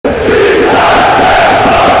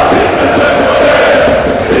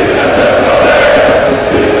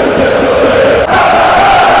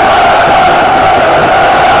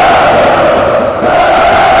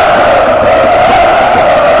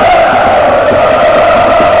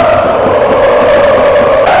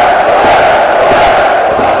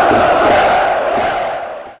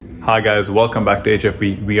Hi guys, welcome back to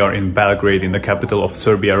HFV. We are in Belgrade, in the capital of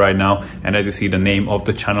Serbia right now, and as you see the name of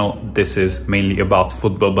the channel, this is mainly about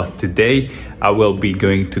football. But today I will be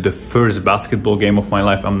going to the first basketball game of my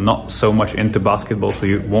life. I'm not so much into basketball, so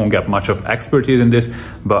you won't get much of expertise in this,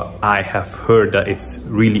 but I have heard that it's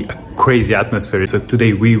really a crazy atmosphere. So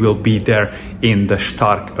today we will be there in the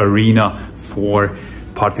Stark Arena for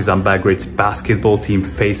Partizan Belgrade's basketball team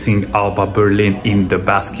facing ALBA Berlin in the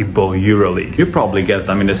basketball EuroLeague. You probably guessed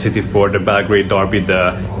I'm in the city for the Belgrade derby,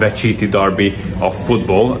 the Veciti derby of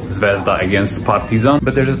football, Zvezda against Partizan.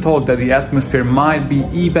 But there's a talk that the atmosphere might be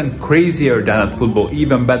even crazier than at football,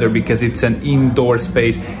 even better, because it's an indoor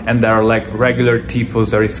space and there are like regular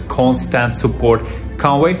tifos, there is constant support.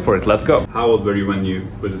 Can't wait for it, let's go. How old were you when you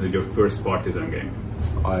visited your first Partizan game?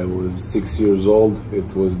 I was 6 years old. It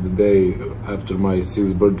was the day after my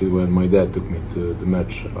 6th birthday when my dad took me to the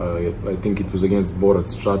match. I think it was against Borac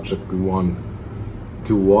Čačak. We won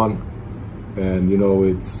 2-1, and you know,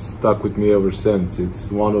 it's stuck with me ever since.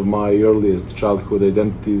 It's one of my earliest childhood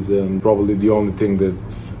identities and probably the only thing that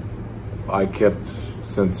I kept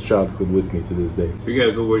since childhood with me to this day. So you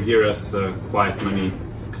guys over here as quite many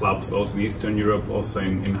clubs also in Eastern Europe, also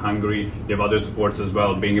in Hungary. You have other sports as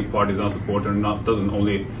well. Being a Partizan supporter doesn't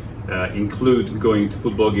only include going to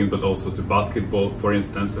football games, but also to basketball, for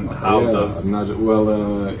instance. And how does...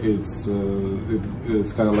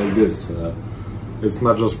 it's kind of like this. It's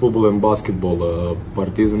not just football and basketball.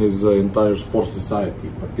 Partizan is an entire sports society.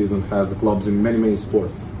 Partizan has clubs in many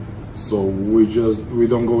sports. So we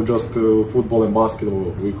don't go just to football and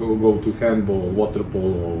basketball. We go to handball, water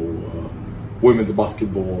polo, women's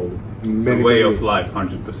basketball. It's a way of life,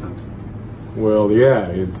 100%. Well, yeah,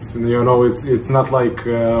 it's, you know, it's not like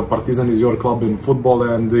Partizan is your club in football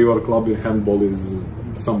and your club in handball is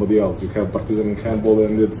somebody else. You have Partizan in handball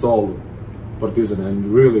and it's all Partizan.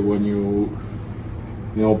 And really, when you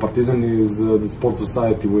know, Partizan is the sports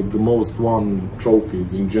society with the most won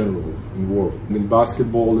trophies in general in the world. In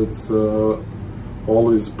basketball, it's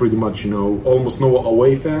always pretty much, you know, almost no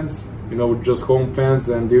away fans. You know, just home fans,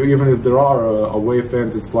 and even if there are away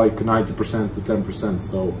fans, it's like 90% to 10%.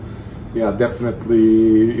 So, yeah,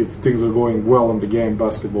 definitely, if things are going well in the game,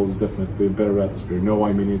 basketball is definitely a better atmosphere. No,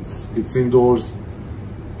 I mean, it's indoors,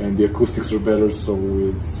 and the acoustics are better, so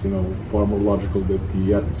it's, you know, far more logical that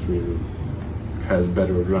the atmosphere has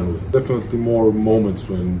better adrenaline. Definitely more moments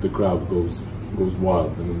when the crowd goes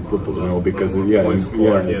wild than in football, you know, because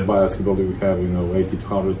in basketball we have, you know, 80 to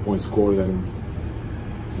 100 points scored, and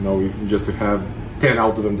you know, just to have 10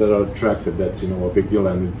 out of them that are attracted, that's, you know, a big deal.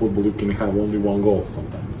 And in football you can have only one goal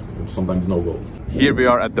sometimes no goals. Here we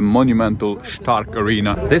are at the monumental Stark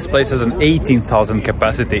Arena. This place has an 18,000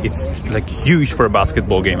 capacity. It's like huge for a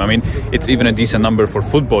basketball game. I mean, it's even a decent number for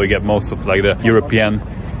football. You get most of like the European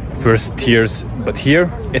first tiers, but here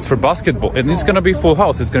it's for basketball, and it's gonna be full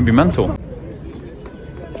house. It's gonna be mental.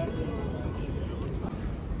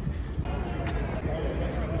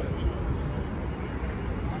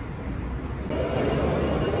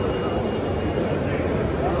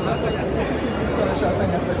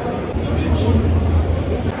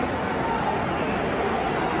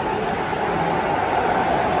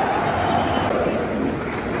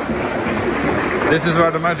 This is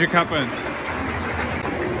where the magic happens.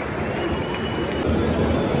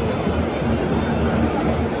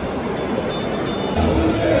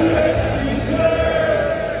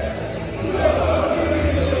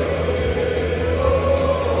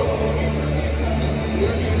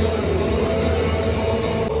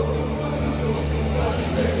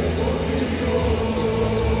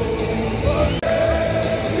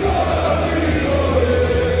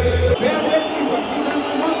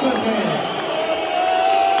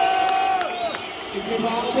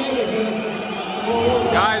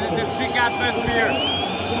 Guys, it's a sick atmosphere.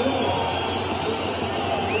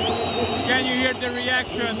 Can you hear the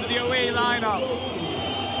reaction to the away lineup?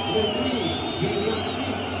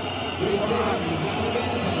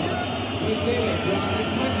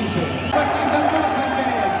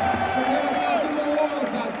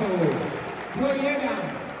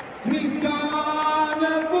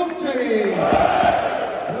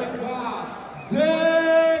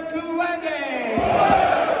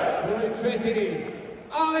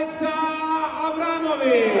 Aleksa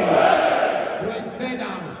Abramović, broj 7,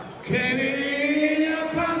 Kevin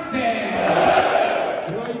Panter,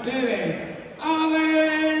 broj 9,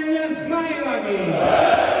 Alen Smailagić,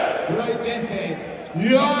 broj 10,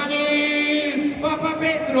 Ioannis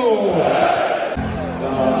Papapetrou.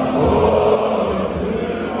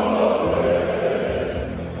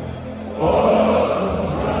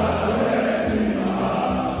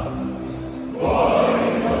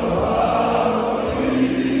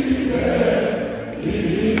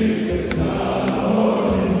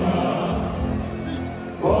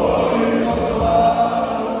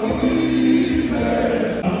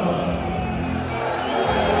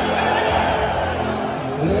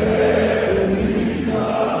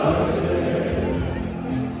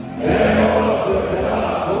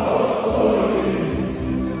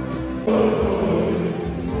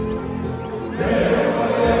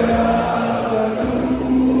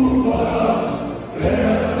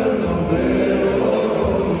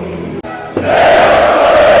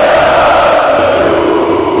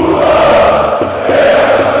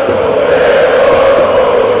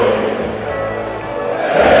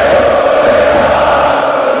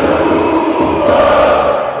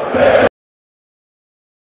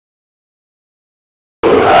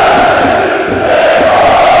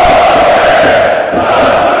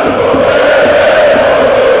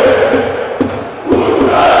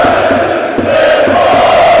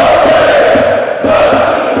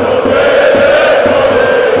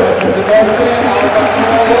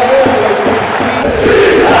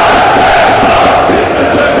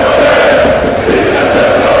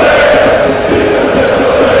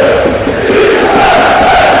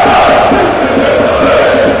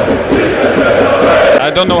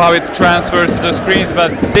 don't know how it transfers to the screens,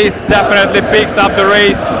 but this definitely picks up the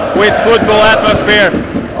race with football atmosphere.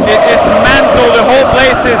 It's mental, the whole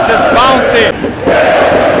place is just bouncy.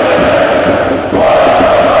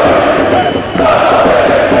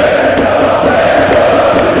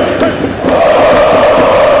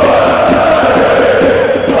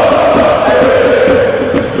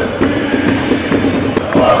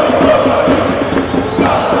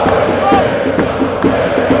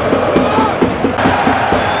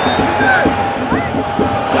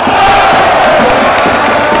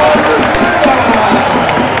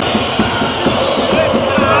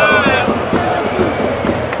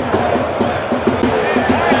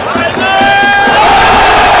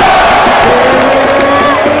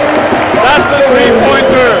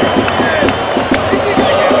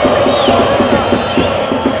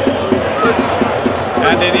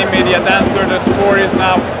 Answer, the score is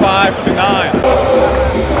now 5-9.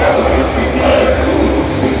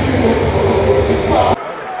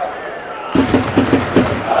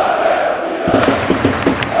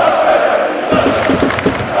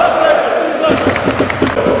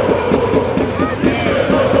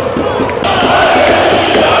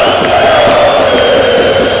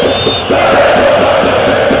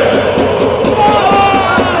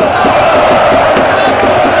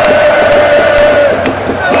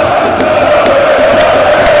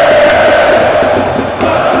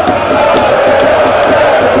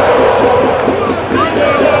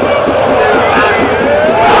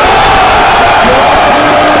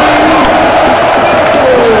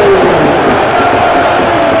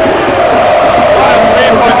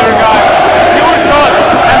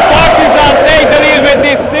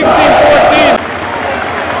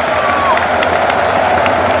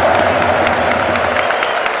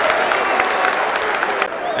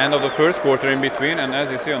 End of the first quarter in between, and as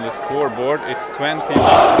you see on the scoreboard, it's 20.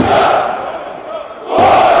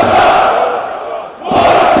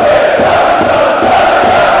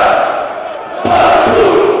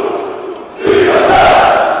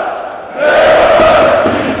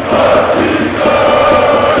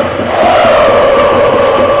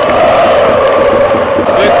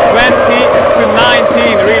 So it's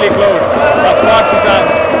 20-19, really close, but Partizan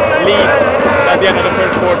lead at the end of the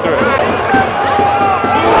first quarter.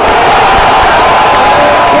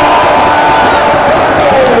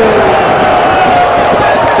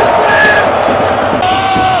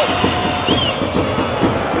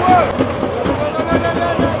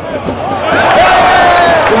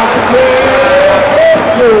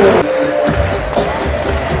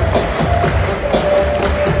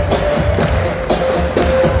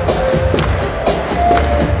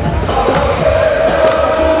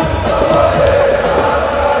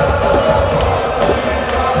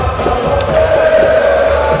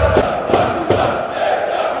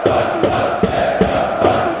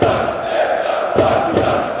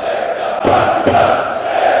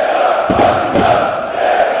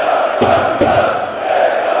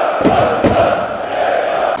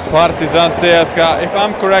 Partizan CSKA, if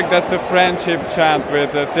I'm correct, that's a friendship chant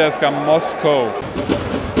with CSKA Moscow.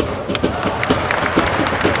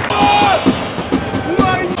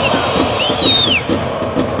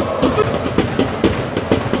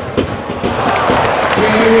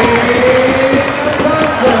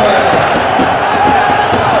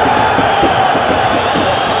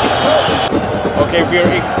 Okay, we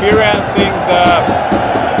are experiencing the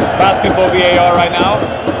basketball VAR right now.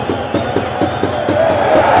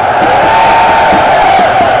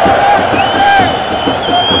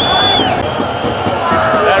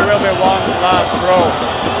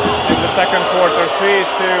 In the second quarter,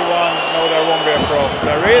 3-2-1. No, there won't be a throw.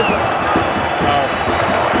 There is. No.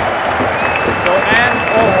 So end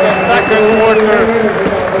of the second quarter,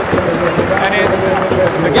 and it's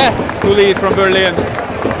the guests who lead from Berlin.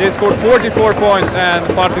 They scored 44 points, and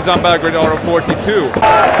Partizan Belgrade are 42. We'll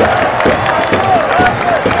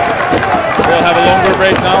have a longer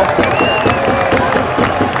break now.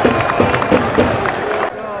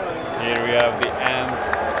 Here we have the end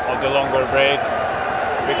of the longer break.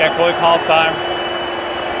 We can call it halftime.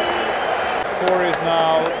 Score is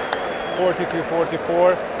now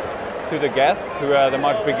 42-44 to the guests, who had a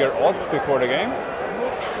much bigger odds before the game.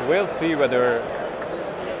 We'll see whether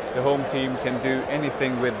the home team can do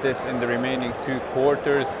anything with this in the remaining 2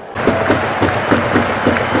 quarters.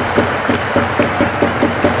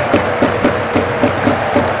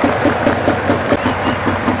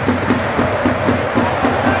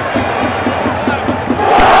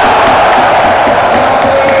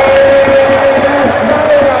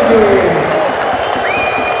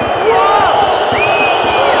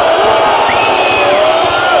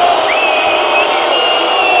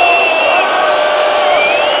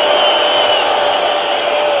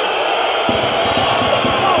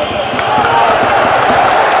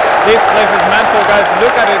 This place is mental, guys.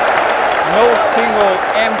 Look at it. No single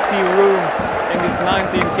empty room in this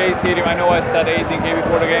 19k stadium. I know I said 18k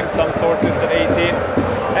before the game. Some sources said 18.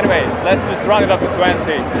 Anyway, let's just round it up to 20.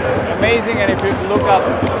 It's amazing, and if you look up,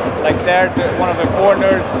 like there, one of the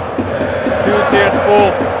corners, 2 tiers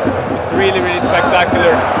full. It's really, really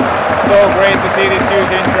spectacular. It's so great to see this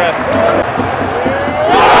huge interest.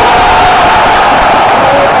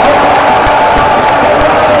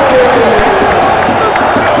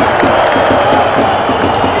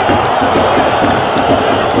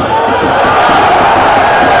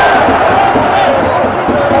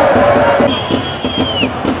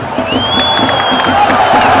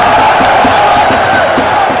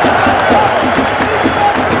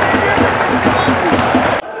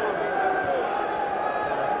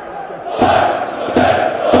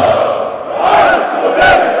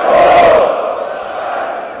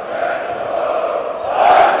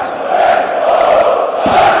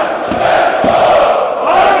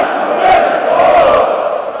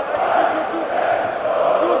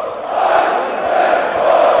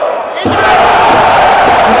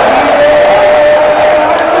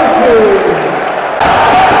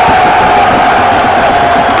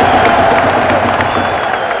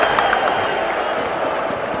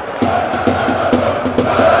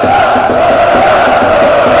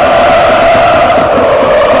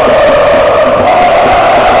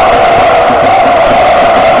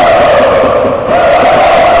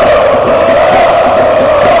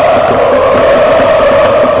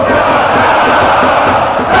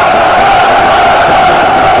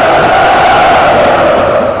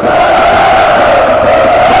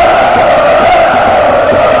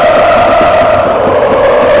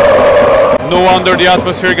 Under the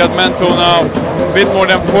atmosphere got mental now. A bit more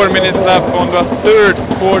than 4 minutes left on the third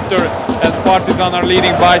quarter, and Partizan are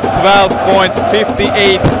leading by 12 points,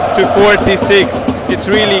 58 to 46. It's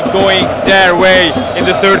really going their way in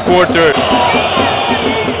the third quarter.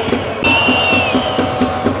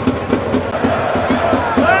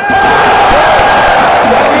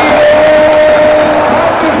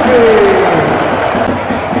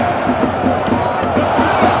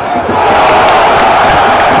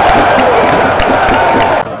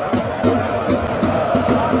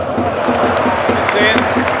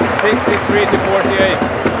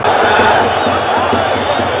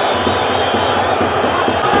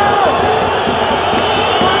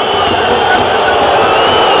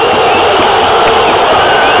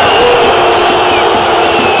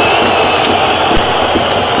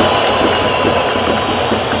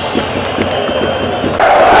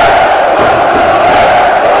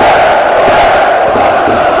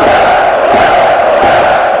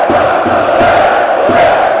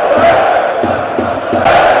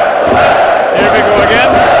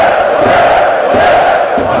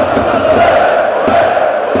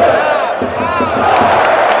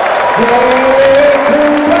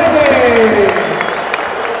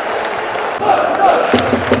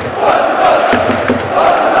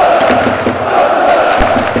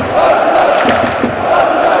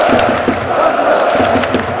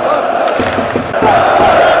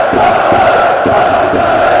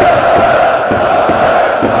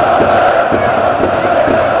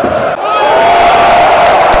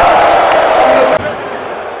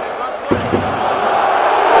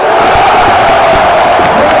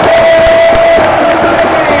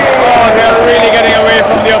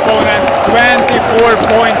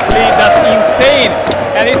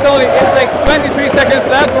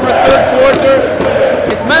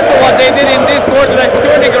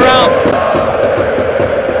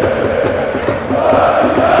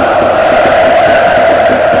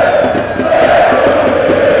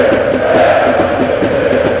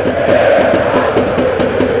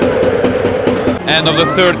 End of the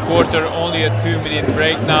third quarter, only a 2-minute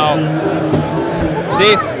break now.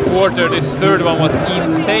 This quarter, this third one was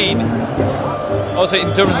insane. Also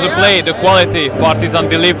in terms of the play, the quality, Partizan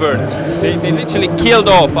delivered. They literally killed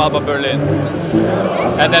off Alba Berlin.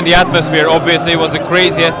 And then the atmosphere obviously was the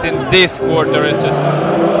craziest in this quarter. It's just...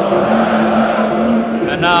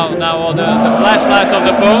 And now all the flashlights of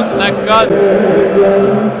the phones, next card.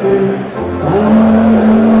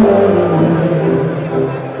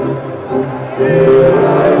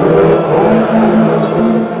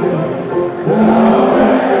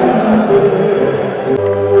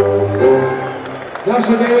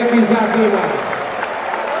 Nasze wielkie zagrywamy.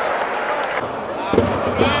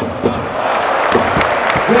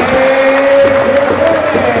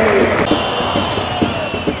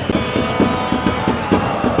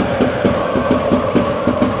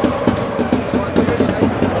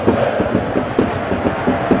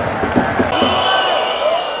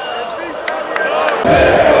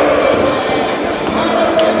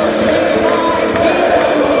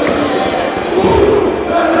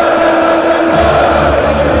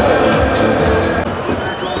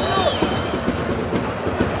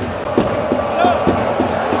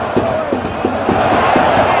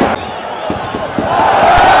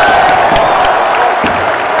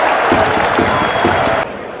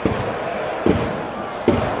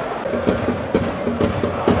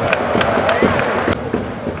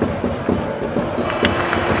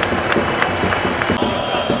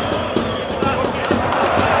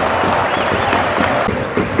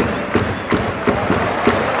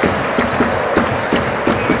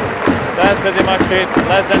 match sheet,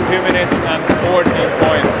 less than 2 minutes and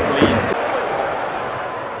 14-point lead.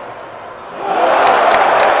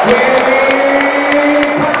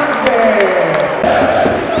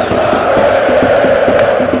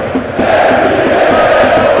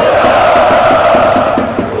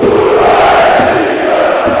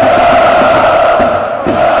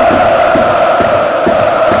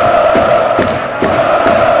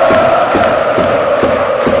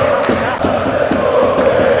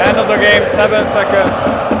 Game 7 seconds,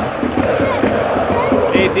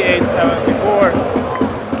 88-74.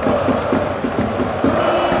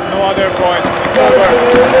 No other point, it's over.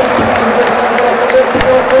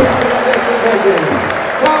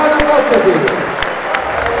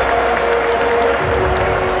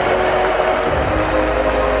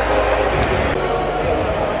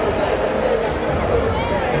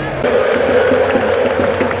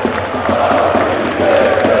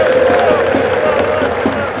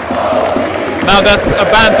 Now that's a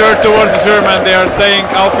banter towards the German. They are saying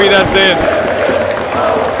Auf Wiedersehen,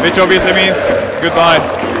 which obviously means goodbye.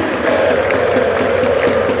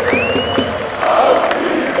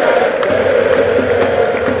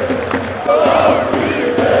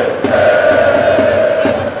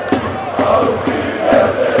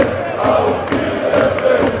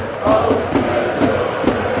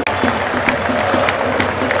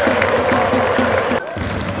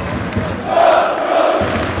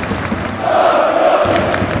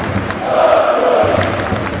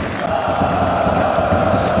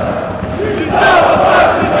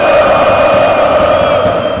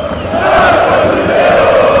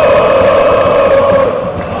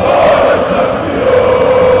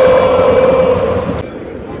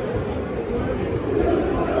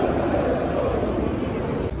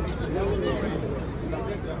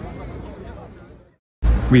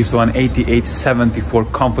 We saw an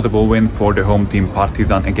 88-74 comfortable win for the home team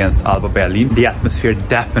Partizan against Alba Berlin. The atmosphere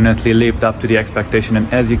definitely lived up to the expectation,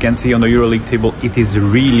 and as you can see on the EuroLeague table, it is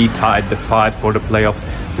really tight, the fight for the playoffs.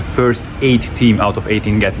 The first 8 teams out of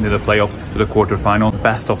 18 get into the playoffs to the quarterfinal.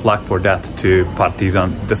 Best of luck for that to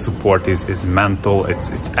Partizan. The support is mental,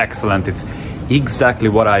 it's excellent, it's exactly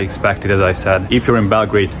what I expected. As I said, if you're in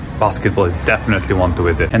Belgrade, basketball is definitely one to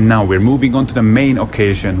visit. And now we're moving on to the main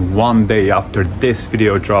occasion. One day after this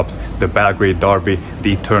video drops, the Belgrade derby,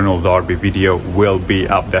 the eternal derby video will be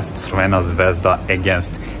up. That's Crvena Zvezda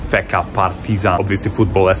against FK Partizan. Obviously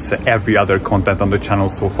football, as every other content on the channel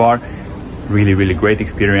so far. Really great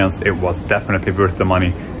experience. It was definitely worth the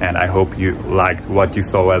money, and I hope you liked what you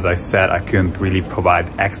saw. As I said, I couldn't really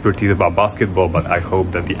provide expertise about basketball, but I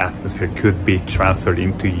hope that the atmosphere could be transferred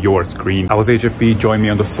into your screen. I was HFE. Join me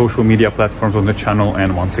on the social media platforms on the channel,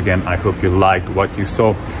 and once again, I hope you liked what you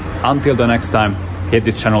saw. Until the next time, hit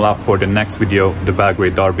this channel up for the next video, the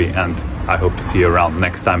Belgrade derby, and I hope to see you around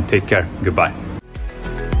next time. Take care. Goodbye.